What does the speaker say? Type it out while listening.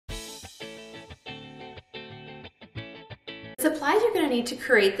Supplies you're going to need to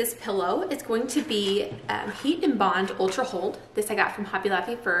create this pillow is going to be Heat and Bond Ultra Hold. This I got from Hobby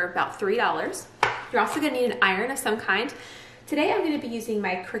Lobby for about $3. You're also going to need an iron of some kind. Today I'm going to be using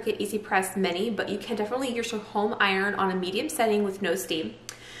my Cricut Easy Press Mini, but you can definitely use your home iron on a medium setting with no steam.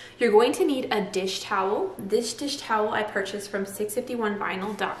 You're going to need a dish towel. This dish towel I purchased from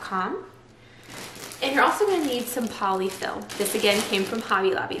 651vinyl.com. And you're also going to need some polyfill. This again came from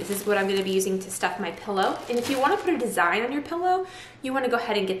Hobby Lobby. This is what I'm going to be using to stuff my pillow. And if you want to put a design on your pillow, you want to go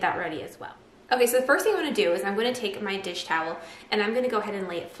ahead and get that ready as well. Okay, so the first thing I'm going to do is I'm going to take my dish towel and I'm going to go ahead and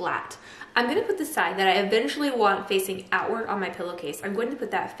lay it flat. I'm going to put the side that I eventually want facing outward on my pillowcase. I'm going to put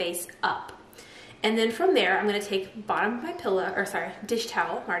that face up. And then from there, I'm going to take bottom of my dish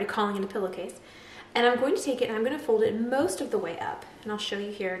towel. I'm already calling it a pillowcase. And I'm going to take it and I'm going to fold it most of the way up. And I'll show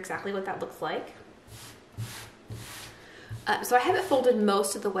you here exactly what that looks like. So I have it folded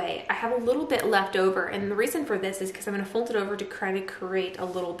most of the way. I have a little bit left over, and the reason for this is because I'm going to fold it over to kind of create a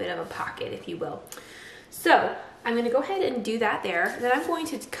little bit of a pocket, if you will. So I'm going to go ahead and do that there. Then I'm going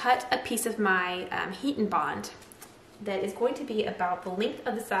to cut a piece of my Heat and Bond that is going to be about the length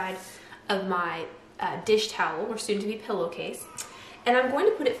of the side of my dish towel, or soon to be pillowcase, and I'm going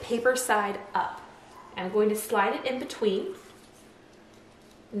to put it paper side up. I'm going to slide it in between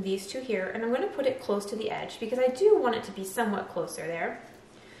these two here, and I'm going to put it close to the edge because I do want it to be somewhat closer there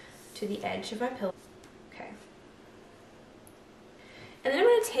to the edge of my pillow. Okay. And then I'm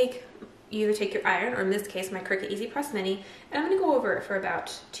going to either take your iron, or in this case my Cricut Easy Press Mini, and I'm going to go over it for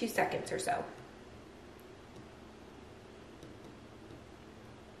about 2 seconds or so.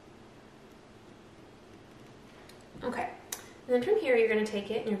 Okay. And then from here you're going to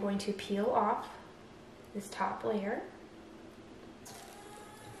take it and you're going to peel off this top layer.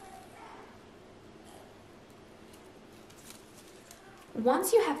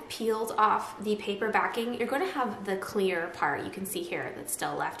 Once you have peeled off the paper backing, you're going to have the clear part you can see here that's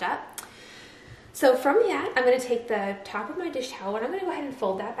still left up. So from that, I'm going to take the top of my dish towel and I'm going to go ahead and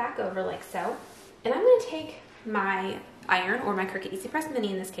fold that back over like so. And I'm going to take my iron, or my Cricut Easy Press Mini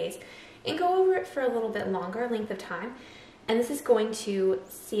in this case, and go over it for a little bit longer length of time. And this is going to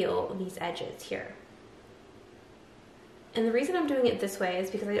seal these edges here. And the reason I'm doing it this way is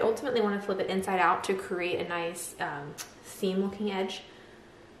because I ultimately want to flip it inside out to create a nice seam looking edge.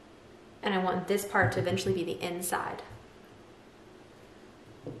 And I want this part to eventually be the inside.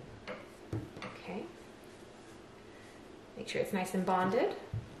 Okay. Make sure it's nice and bonded.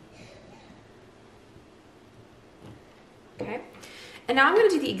 Okay. And now I'm going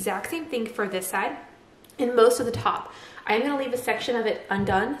to do the exact same thing for this side and most of the top. I'm going to leave a section of it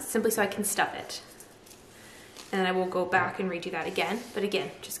undone simply so I can stuff it. And then I will go back and redo that again. But again,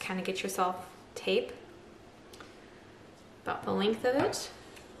 just kind of get yourself tape about the length of it.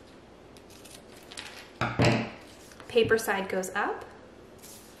 Paper side goes up.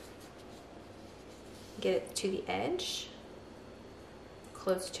 Get it to the edge,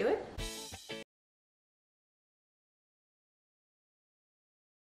 close to it.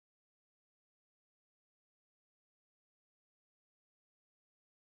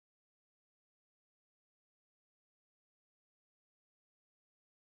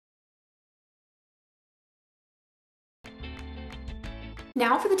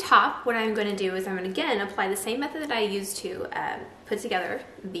 Now for the top, what I'm going to do is I'm going to again apply the same method that I used to put together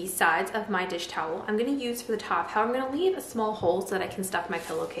the sides of my dish towel. I'm going to use for the top how I'm going to leave a small hole so that I can stuff my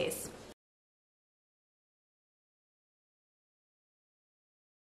pillowcase.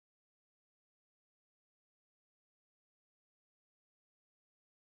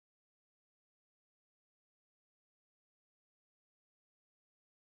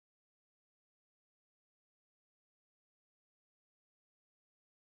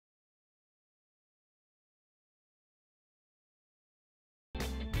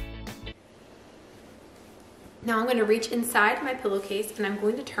 Now I'm going to reach inside my pillowcase and I'm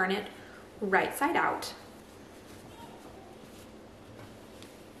going to turn it right side out.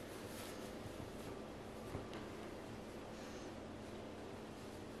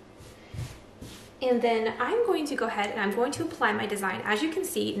 And then I'm going to go ahead and I'm going to apply my design. As you can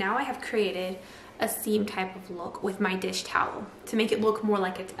see, now I have created a seam type of look with my dish towel to make it look more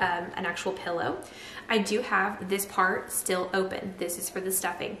like an actual pillow. I do have this part still open. This is for the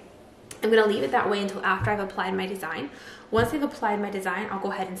stuffing. I'm going to leave it that way until after I've applied my design. Once I've applied my design, I'll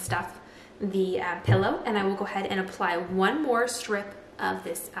go ahead and stuff the pillow, and I will go ahead and apply one more strip of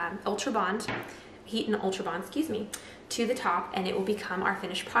this Heat and Ultra Bond, to the top, and it will become our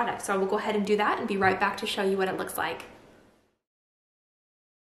finished product. So I will go ahead and do that and be right back to show you what it looks like.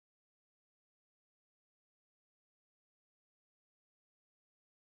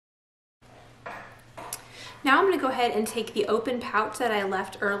 Now I'm going to go ahead and take the open pouch that I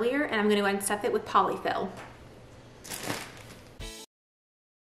left earlier, and I'm going to go ahead and stuff it with polyfill.